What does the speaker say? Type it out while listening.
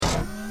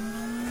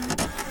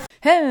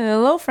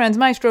Hello friends,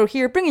 Maestro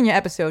here, bringing you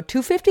episode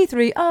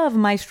 253 of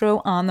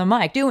Maestro on the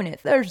Mic, doing it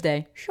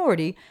Thursday,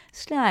 shorty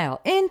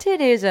style. In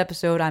today's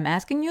episode, I'm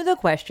asking you the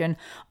question,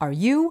 are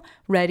you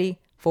ready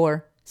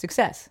for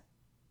success?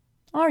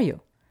 Are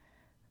you?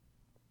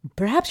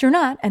 Perhaps you're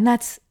not, and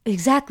that's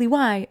exactly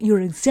why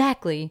you're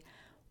exactly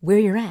where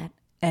you're at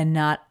and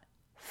not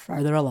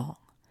further along.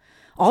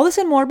 All this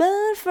and more,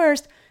 but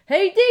first,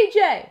 hey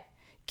DJ,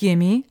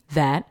 gimme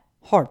that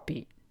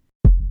heartbeat.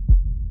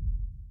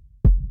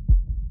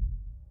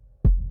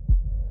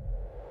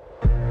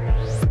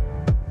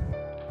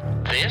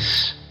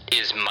 This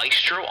is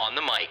Maestro on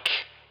the Mic,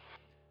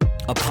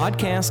 a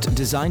podcast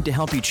designed to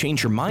help you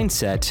change your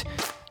mindset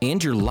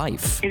and your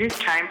life. It is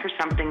time for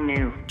something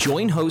new.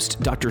 Join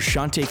host Dr.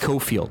 Shante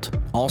Cofield,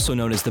 also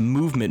known as the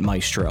Movement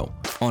Maestro,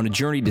 on a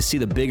journey to see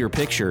the bigger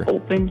picture.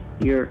 Open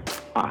your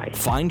eyes.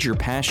 Find your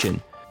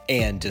passion.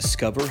 And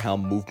discover how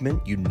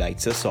movement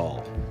unites us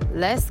all.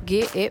 Let's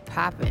get it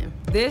poppin'.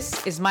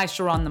 This is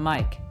Maestro on the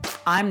Mic.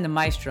 I'm the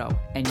Maestro,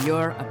 and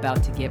you're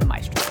about to get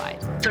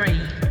Maestrofied. 3,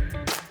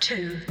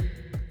 2,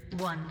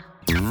 1.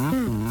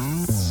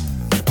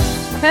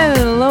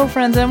 Hello,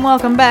 friends, and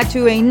welcome back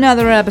to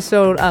another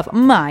episode of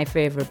my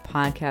favorite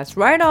podcast.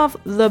 Right off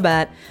the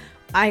bat,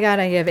 I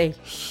gotta give a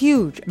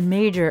huge,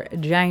 major,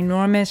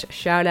 ginormous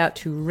shout out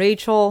to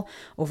Rachel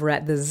over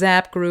at the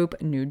Zap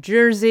Group, New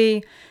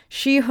Jersey.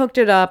 She hooked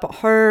it up.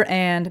 Her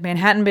and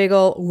Manhattan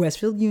Bagel,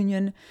 Westfield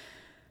Union,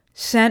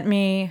 sent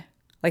me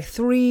like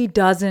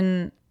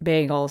 36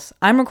 bagels.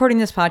 I'm recording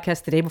this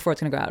podcast the day before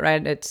it's going to go out,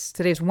 right?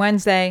 Today's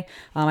Wednesday.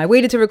 I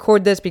waited to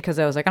record this because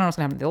I was like, I don't know what's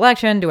going to happen with the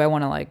election. Do I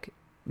want to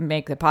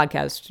make the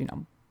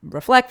podcast,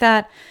 reflect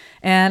that?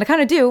 And I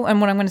kind of do. And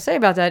what I'm going to say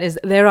about that is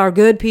there are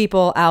good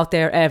people out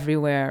there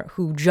everywhere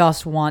who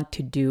just want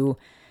to do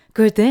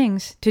good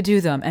things to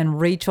do them.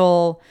 And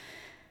Rachel,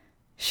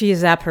 she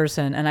is that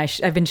person. And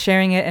I've been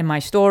sharing it in my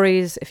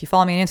stories. If you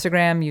follow me on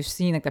Instagram, you've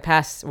seen the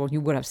past, well, you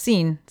would have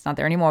seen, it's not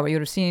there anymore, but you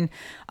would have seen,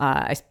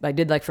 I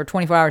did for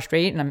 24 hours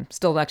straight, and I'm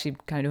still actually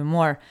kind of doing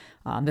more.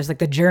 There's the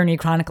journey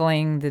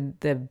chronicling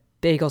the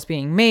bagels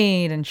being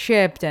made and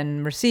shipped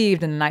and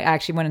received, and I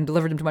actually went and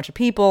delivered them to a bunch of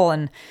people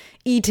and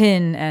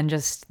eaten, and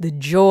just the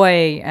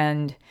joy.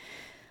 And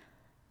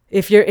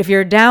if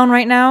you're down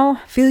right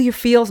now, feel your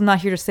feels. I'm not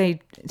here to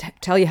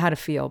tell you how to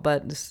feel,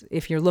 but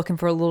if you're looking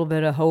for a little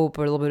bit of hope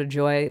or a little bit of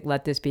joy,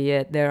 let this be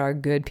it. There are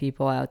good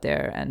people out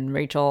there. And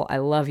Rachel, I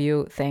love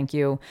you. Thank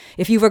you.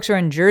 If you folks are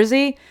in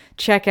Jersey,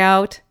 check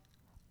out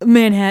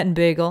Manhattan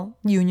Bagel,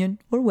 Union,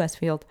 or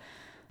Westfield.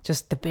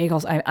 Just the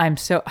bagels. I'm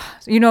so,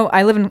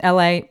 I live in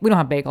LA. We don't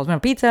have bagels. We don't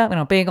have pizza. We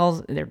don't have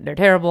bagels. They're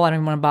terrible. I don't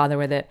even want to bother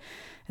with it.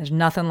 There's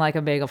nothing like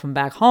a bagel from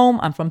back home.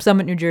 I'm from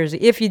Summit, New Jersey,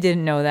 if you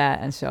didn't know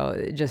that. And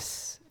so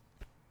just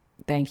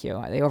thank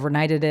you. They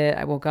overnighted it.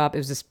 I woke up. It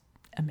was just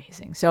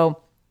amazing.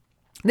 So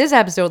this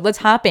episode, let's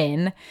hop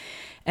in.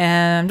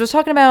 And I'm just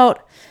talking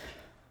about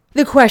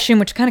the question,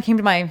 which kind of came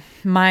to my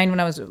mind when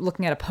I was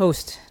looking at a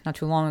post not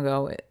too long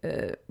ago.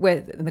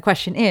 The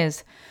question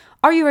is,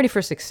 are you ready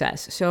for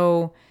success?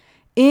 So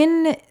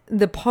in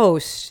the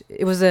post,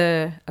 it was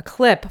a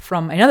clip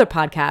from another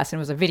podcast, and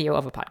it was a video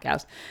of a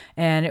podcast.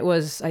 And it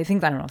was, I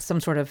don't know, some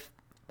sort of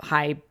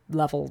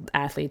high-level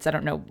athletes. I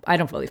don't know. I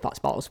don't really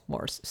follow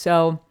sports.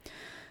 So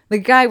the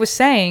guy was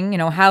saying,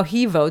 how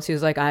he votes. He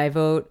was like, I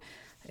vote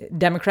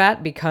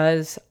Democrat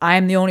because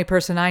I'm the only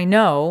person I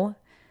know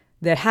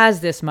that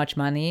has this much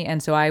money,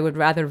 and so I would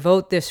rather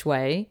vote this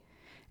way.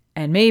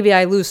 And maybe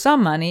I lose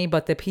some money,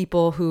 but the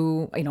people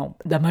who,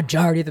 the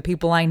majority of the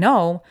people I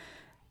know,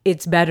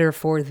 it's better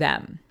for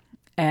them.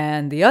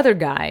 And the other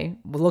guy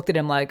looked at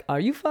him like, are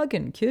you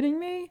fucking kidding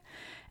me?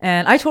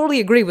 And I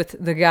totally agree with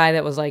the guy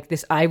that was like,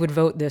 this, I would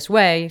vote this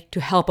way to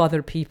help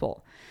other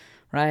people,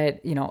 right?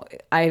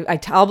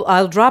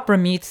 I'll drop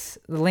the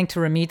link to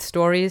Ramit's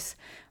stories.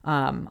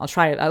 I'll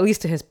try it, at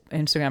least to his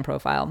Instagram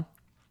profile.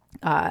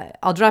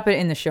 I'll drop it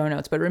in the show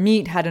notes, but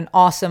Ramit had an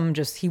awesome,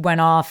 he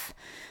went off.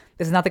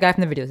 This is not the guy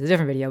from the video, it's a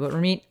different video, but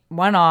Ramit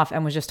went off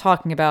and was just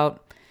talking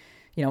about,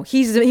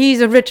 he's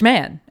a rich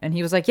man. And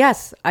he was like,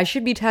 yes, I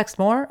should be taxed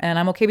more, and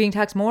I'm okay being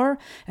taxed more,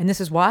 and this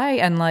is why.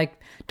 And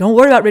don't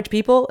worry about rich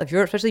people.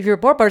 Especially if you're a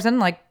poor person,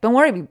 don't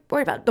worry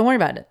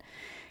about it.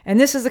 And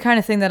this is the kind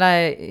of thing that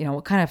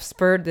kind of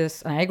spurred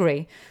this, and I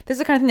agree. This is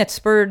the kind of thing that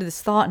spurred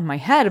this thought in my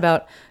head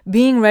about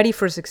being ready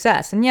for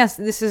success. And yes,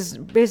 this is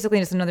basically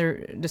just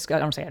another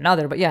discussion, I don't say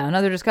another, but yeah,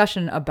 another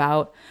discussion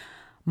about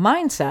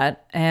mindset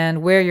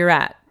and where you're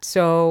at.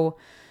 So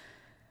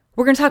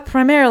we're going to talk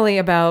primarily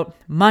about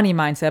money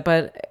mindset,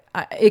 but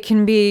it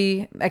can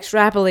be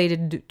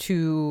extrapolated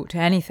to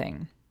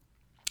anything.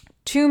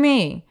 To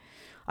me,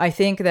 I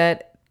think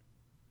that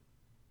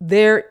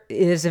there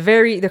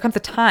comes a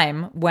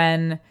time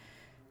when,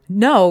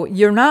 no,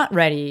 you're not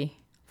ready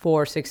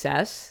for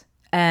success.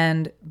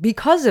 And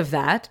because of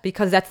that,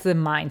 because that's the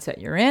mindset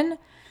you're in,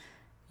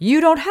 you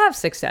don't have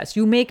success.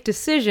 You make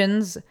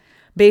decisions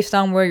based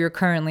on where you're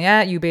currently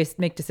at. You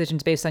make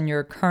decisions based on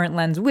your current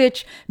lens,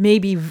 which may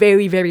be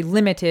very, very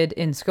limited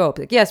in scope.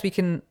 Yes,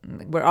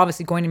 we're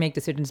obviously going to make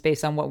decisions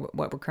based on what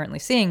we're currently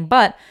seeing,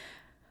 but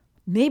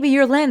maybe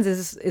your lens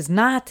is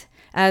not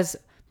as,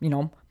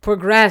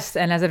 progressed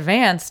and as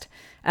advanced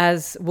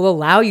as will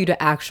allow you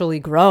to actually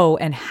grow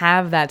and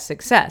have that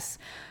success.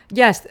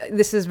 Yes,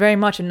 this is very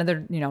much another,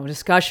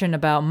 discussion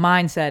about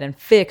mindset and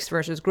fixed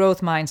versus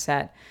growth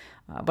mindset.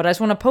 But I just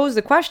want to pose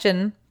the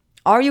question,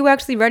 are you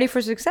actually ready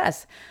for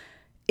success?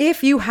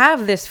 If you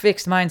have this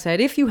fixed mindset,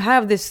 if you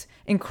have this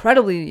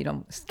incredibly,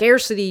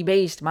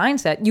 scarcity-based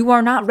mindset, you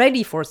are not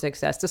ready for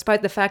success,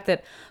 despite the fact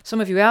that some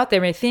of you out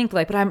there may think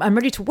like, but I'm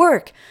ready to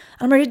work.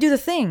 I'm ready to do the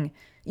thing.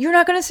 You're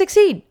not going to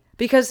succeed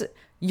because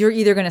you're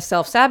either going to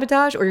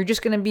self-sabotage or you're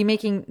just going to be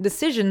making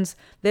decisions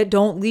that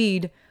don't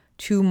lead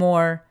to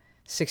more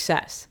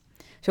success.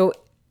 So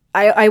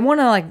I want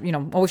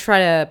to always try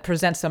to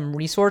present some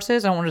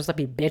resources. I don't want to just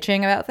be bitching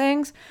about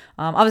things.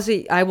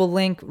 Obviously, I will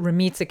link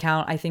Ramit's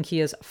account. I think he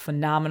is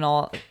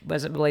phenomenal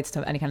as it relates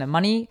to any kind of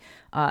money,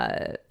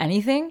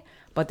 anything.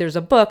 But there's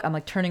a book. I'm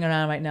turning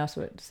around right now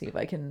so to see if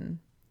I can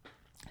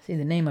see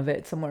the name of it.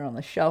 It's somewhere on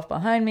the shelf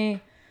behind me.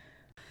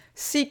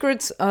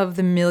 Secrets of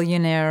the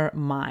Millionaire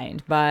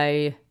Mind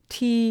by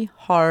T.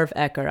 Harv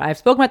Eker. I've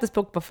spoken about this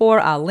book before.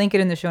 I'll link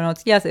it in the show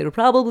notes. Yes, it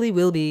probably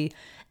will be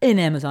an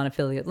Amazon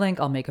affiliate link.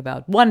 I'll make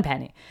about 1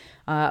 penny.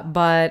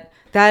 But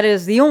that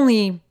is the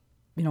only,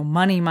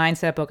 money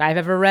mindset book I've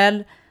ever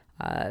read.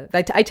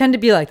 I tend to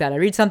be like that. I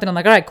read something, I'm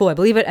like, all right, cool, I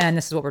believe it, and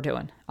this is what we're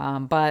doing.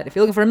 But if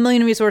you're looking for a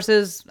million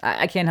resources,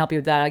 I can't help you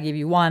with that. I'll give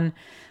you one.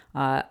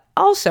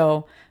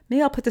 Also,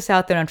 maybe I'll put this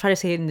out there and try to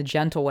say it in a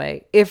gentle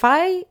way. If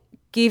I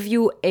give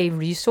you a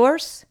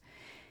resource,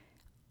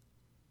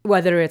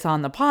 whether it's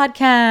on the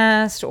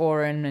podcast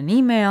or in an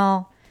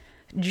email,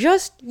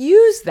 just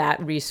use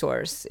that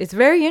resource. It's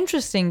very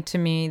interesting to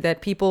me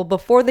that people,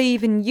 before they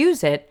even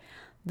use it,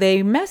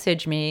 they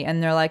message me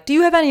and they're like, do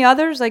you have any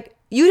others? Like,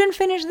 you didn't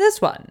finish this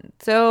one,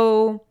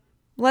 so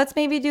let's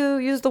maybe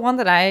use the one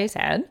that I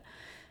said.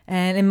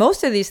 And in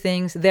most of these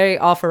things, they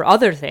offer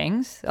other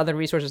things, other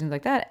resources, things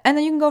like that, and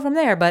then you can go from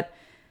there. But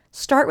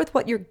start with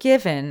what you're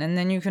given, and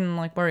then you can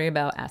worry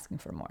about asking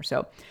for more.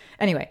 So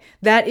anyway,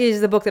 that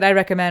is the book that I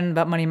recommend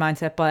about money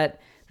mindset. But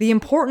the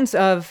importance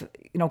of,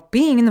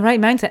 being in the right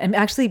mindset and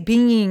actually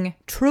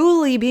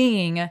truly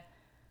being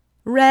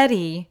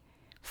ready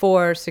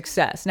for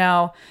success.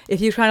 Now, if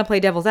you're trying to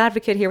play devil's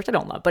advocate here, which I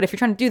don't love, but if you're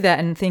trying to do that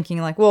and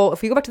thinking well,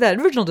 if we go back to that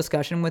original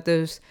discussion with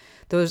those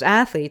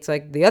athletes,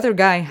 the other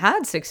guy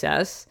had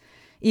success,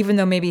 even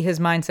though maybe his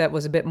mindset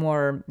was a bit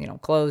more,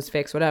 closed,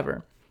 fixed,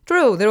 whatever.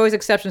 True, there are always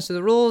exceptions to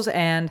the rules,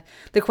 and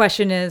the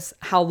question is,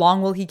 how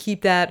long will he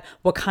keep that?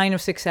 What kind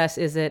of success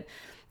is it?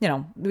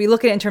 We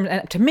look at it in terms,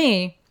 and to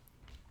me,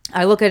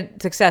 I look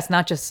at success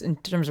not just in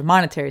terms of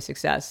monetary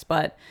success,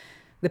 but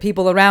the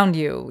people around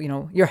you,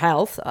 your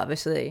health,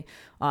 obviously,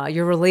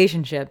 your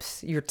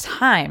relationships, your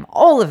time,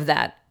 all of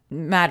that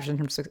matters in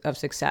terms of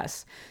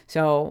success.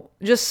 So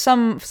just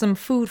some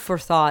food for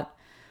thought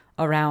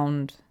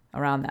around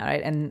that,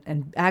 right?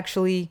 And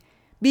actually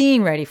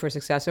being ready for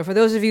success. So for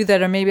those of you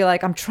that are maybe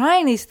I'm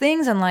trying these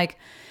things and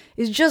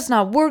it's just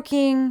not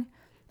working,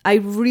 I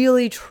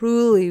really,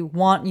 truly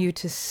want you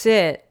to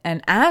sit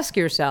and ask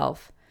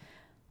yourself,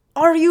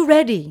 are you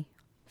ready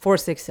for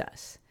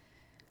success?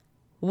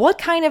 What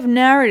kind of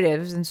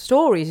narratives and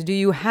stories do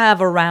you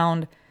have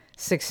around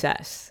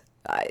success?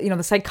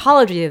 The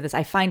psychology of this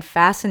I find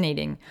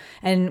fascinating,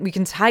 and we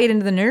can tie it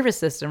into the nervous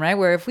system, right?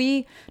 Where if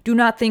we do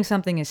not think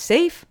something is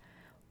safe,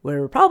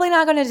 we're probably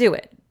not going to do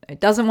it.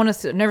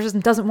 Nervous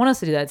system doesn't want us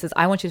to do that. It says,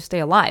 I want you to stay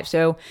alive.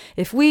 So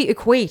if we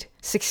equate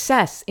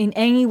success in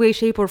any way,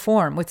 shape, or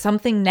form with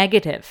something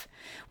negative,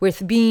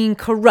 with being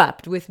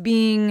corrupt, with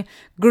being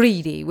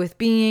greedy, with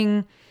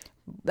being,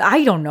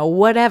 I don't know,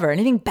 whatever,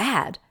 anything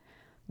bad,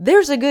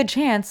 there's a good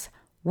chance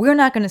we're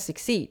not going to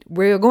succeed.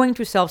 We're going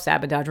to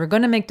self-sabotage. We're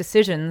going to make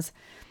decisions.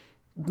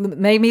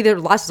 Maybe there are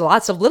lots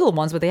of little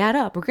ones, but they add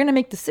up. We're going to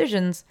make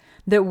decisions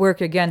that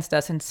work against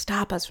us and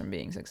stop us from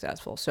being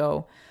successful.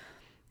 So,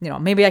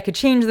 maybe I could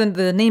change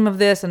the name of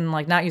this and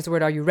not use the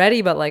word, are you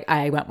ready? But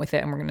I went with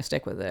it and we're going to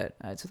stick with it.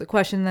 So the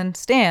question then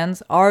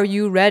stands, are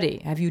you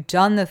ready? Have you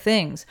done the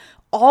things?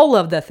 All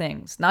of the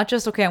things, not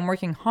just, okay, I'm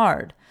working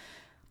hard,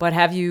 but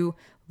have you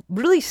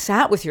really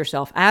sat with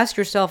yourself, asked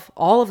yourself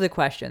all of the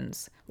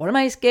questions? What am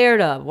I scared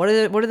of? What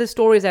are the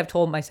stories I've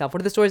told myself? What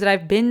are the stories that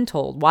I've been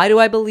told? Why do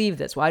I believe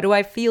this? Why do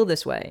I feel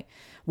this way?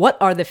 What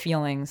are the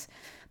feelings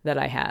that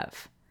I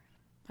have?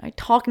 Right?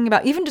 Talking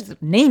about, even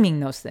just naming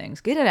those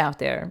things, get it out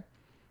there.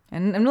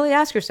 And really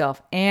ask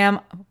yourself,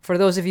 for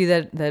those of you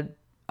that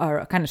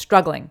are kind of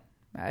struggling,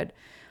 right?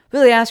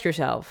 Really ask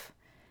yourself,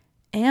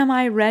 am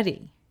I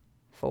ready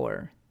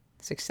for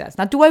success?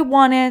 Not do I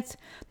want it?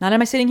 Not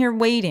am I sitting here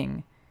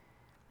waiting?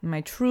 Am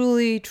I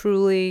truly,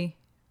 truly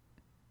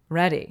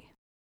ready?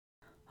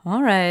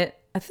 All right.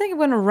 I think I'm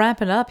going to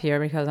wrap it up here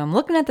because I'm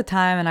looking at the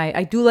time and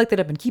I do like that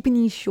I've been keeping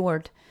these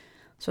short.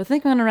 So I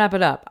think I'm going to wrap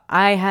it up.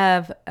 I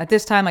have, at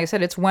this time, like I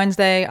said, it's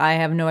Wednesday. I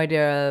have no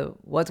idea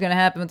what's going to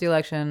happen with the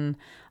election.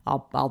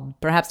 I'll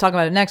perhaps talk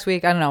about it next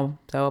week. I don't know.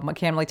 So I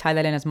can't really tie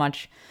that in as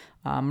much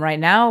right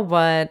now.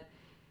 But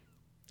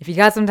if you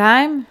got some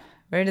time,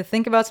 ready to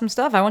think about some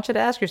stuff, I want you to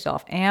ask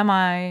yourself, am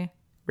I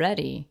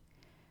ready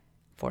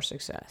for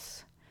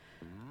success?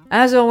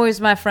 As always,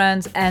 my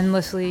friends,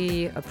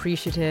 endlessly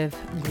appreciative,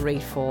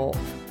 grateful,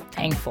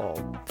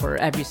 thankful for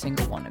every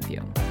single one of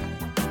you.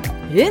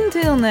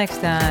 Until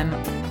next time,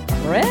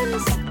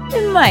 friends,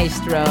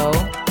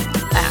 Maestro